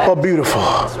 Amen. Or beautiful.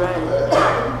 That's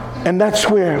right. And that's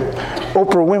where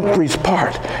Oprah Winfrey's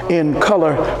part in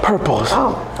Color Purples.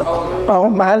 All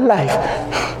my life.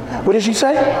 What did she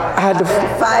say? I've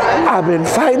been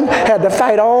fighting, had to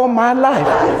fight all my life.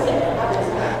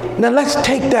 Now let's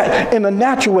take that in a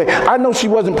natural way. I know she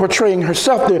wasn't portraying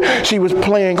herself there. She was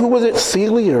playing, who was it?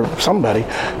 Celie or somebody.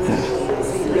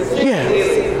 Yeah.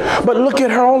 But look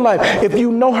at her own life. If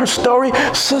you know her story,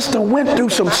 sister went through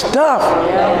some stuff.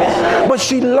 But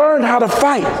she learned how to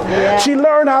fight. She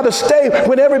learned how to stay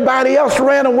when everybody else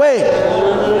ran away.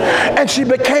 And she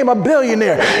became a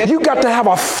billionaire. You got to have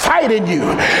a fight in you.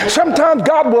 Sometimes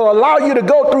God will allow you to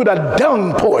go through the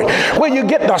dung port where you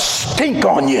get the stink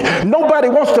on you. Nobody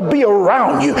wants to be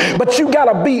around you. But you got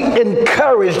to be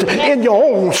encouraged in your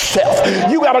own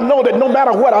self. You got to know that no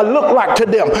matter what I look like to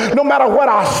them, no matter what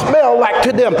I smell like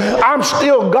to them, I'm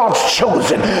still God's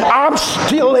chosen. I'm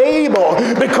still able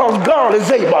because God is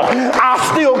able. I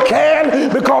still can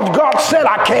because God said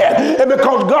I can. And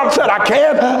because God said I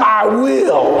can, I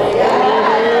will.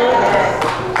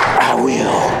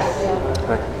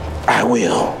 I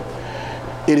will.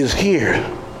 It is here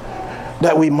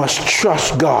that we must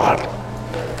trust God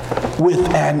with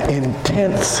an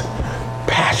intense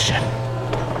passion.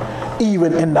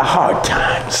 Even in the hard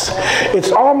times.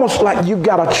 It's almost like you've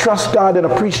got to trust God and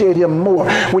appreciate him more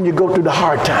when you go through the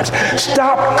hard times.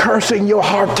 Stop cursing your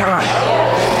hard time.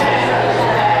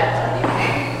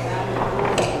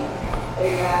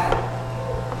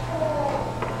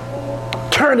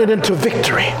 Turn it into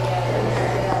victory.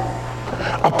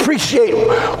 Appreciate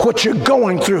what you're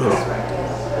going through,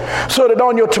 so that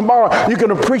on your tomorrow you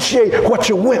can appreciate what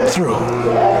you went through.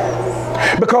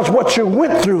 Because what you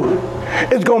went through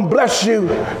is going to bless you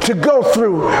to go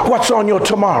through what's on your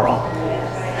tomorrow.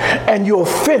 And you'll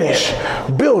finish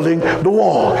building the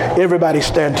wall. Everybody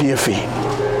stand to your feet.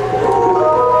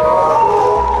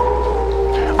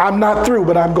 I'm not through,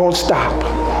 but I'm going to stop.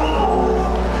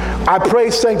 I pray,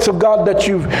 saints of God, that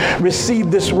you've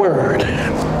received this word.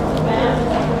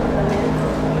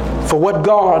 For what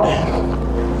God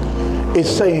is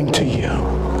saying to you.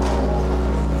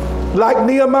 Like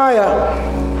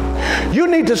Nehemiah, you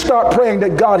need to start praying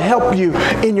that God help you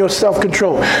in your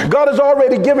self-control. God has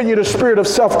already given you the spirit of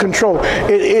self-control.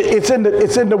 It's in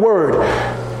the word.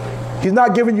 He's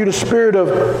not giving you the spirit of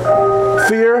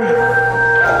fear,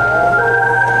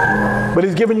 but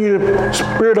he's giving you the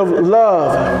spirit of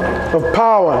love, of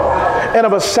power, and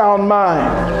of a sound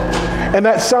mind. And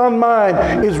that sound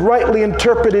mind is rightly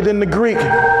interpreted in the Greek,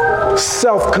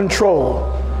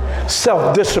 self-control,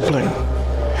 self-discipline.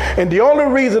 And the only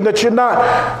reason that you're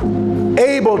not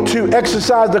able to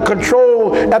exercise the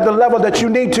control at the level that you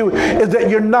need to is that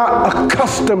you're not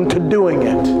accustomed to doing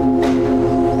it.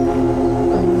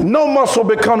 No muscle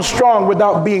becomes strong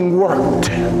without being worked.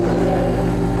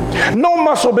 No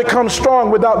muscle becomes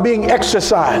strong without being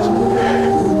exercised.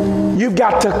 You've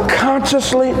got to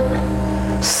consciously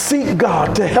seek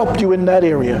God to help you in that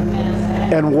area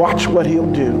and watch what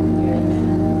he'll do.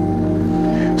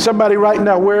 Somebody right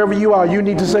now, wherever you are, you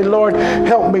need to say, Lord,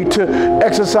 help me to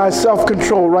exercise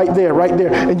self-control right there.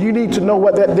 And you need to know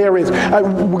what that there is.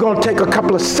 We're going to take a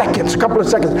couple of seconds.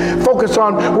 Focus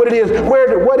on what it is.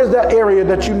 What is that area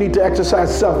that you need to exercise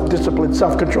self-discipline,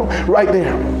 self-control? Right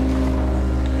there.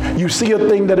 You see a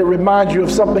thing that it reminds you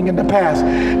of something in the past,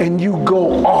 and you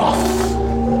go off.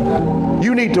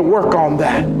 You need to work on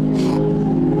that.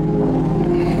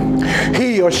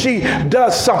 He or she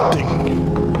does something,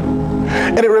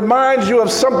 and it reminds you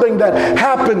of something that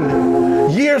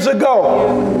happened years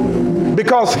ago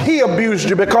because he abused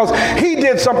you, because he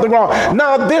did something wrong.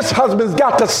 Now this husband's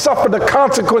got to suffer the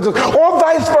consequences, or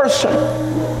vice versa.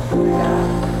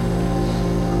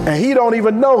 And he don't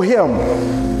even know him.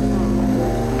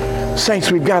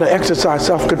 Saints, we've got to exercise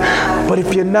self-control. But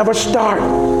if you never start,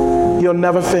 you'll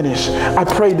never finish. I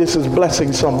pray this is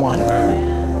blessing someone.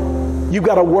 You've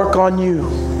got to work on you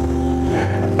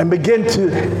and begin to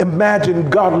imagine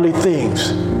godly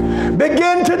things.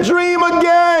 Begin to dream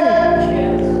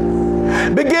again.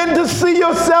 Begin to see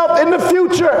yourself in the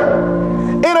future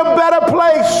in a better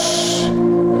place.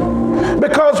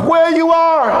 Because where you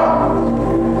are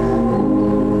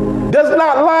does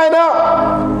not line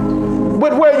up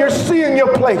with where you're seeing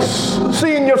your place,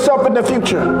 seeing yourself in the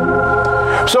future.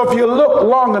 So if you look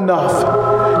long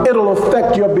enough, it'll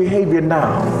affect your behavior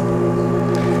now.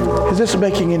 Is this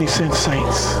making any sense,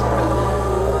 saints?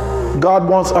 God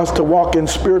wants us to walk in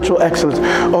spiritual excellence.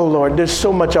 Oh Lord, there's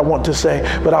so much I want to say,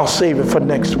 but I'll save it for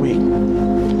next week.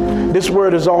 This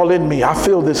word is all in me. I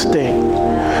feel this thing.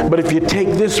 But if you take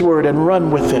this word and run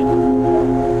with it,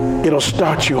 it'll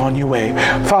start you on your way.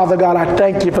 Father God, I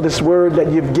thank you for this word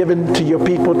that you've given to your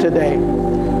people today.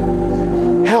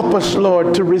 Help us,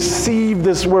 Lord, to receive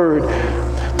this word,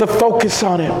 to focus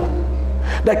on it,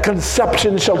 that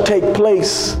conception shall take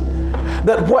place,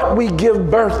 that what we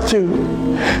give birth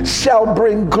to shall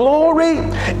bring glory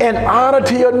and honor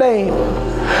to your name.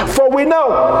 For we know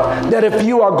that if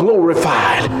you are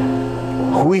glorified,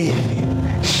 we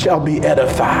shall be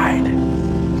edified.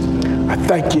 I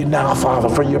thank you now, Father,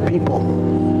 for your people,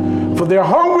 for they're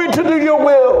hungry to do your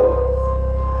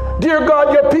will. Dear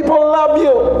God, your people love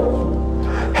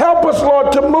you. Help us,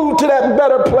 Lord, to move to that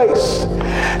better place.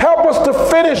 Help us to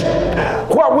finish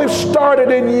what we've started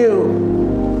in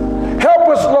you. Help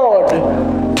us,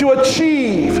 Lord, to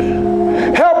achieve.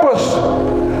 Help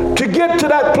us to get to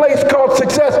that place called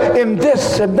success in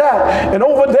this and that and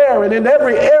over there and in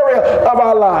every area of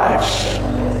our lives.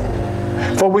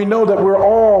 For we know that we're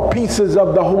all pieces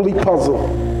of the holy puzzle,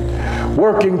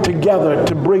 working together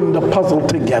to bring the puzzle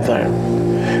together.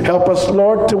 Help us,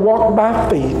 Lord, to walk by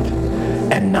faith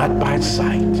and not by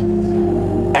sight.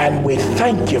 And we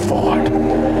thank you for it.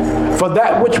 For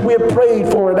that which we have prayed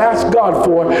for and asked God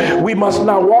for, we must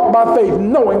now walk by faith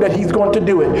knowing that he's going to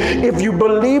do it. If you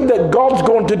believe that God's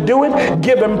going to do it,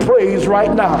 give him praise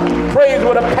right now. Praise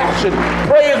with a passion.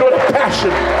 Praise with a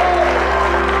passion.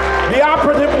 The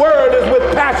operative word is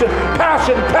with passion.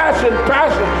 Passion, passion,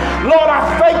 passion. Lord,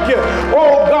 I thank you,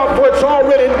 oh God, for it's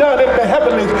already done in the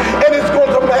heavenlies, and it's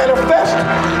going to manifest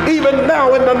even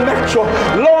now in the natural.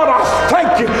 Lord, I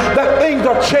thank you that things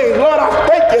are changed. Lord, I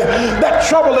thank you that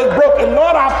trouble is broken.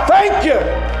 Lord, I thank you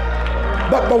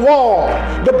but the wall,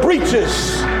 the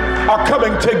breaches are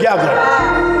coming together.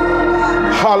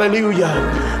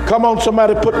 Hallelujah. Come on,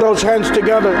 somebody, put those hands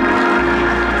together.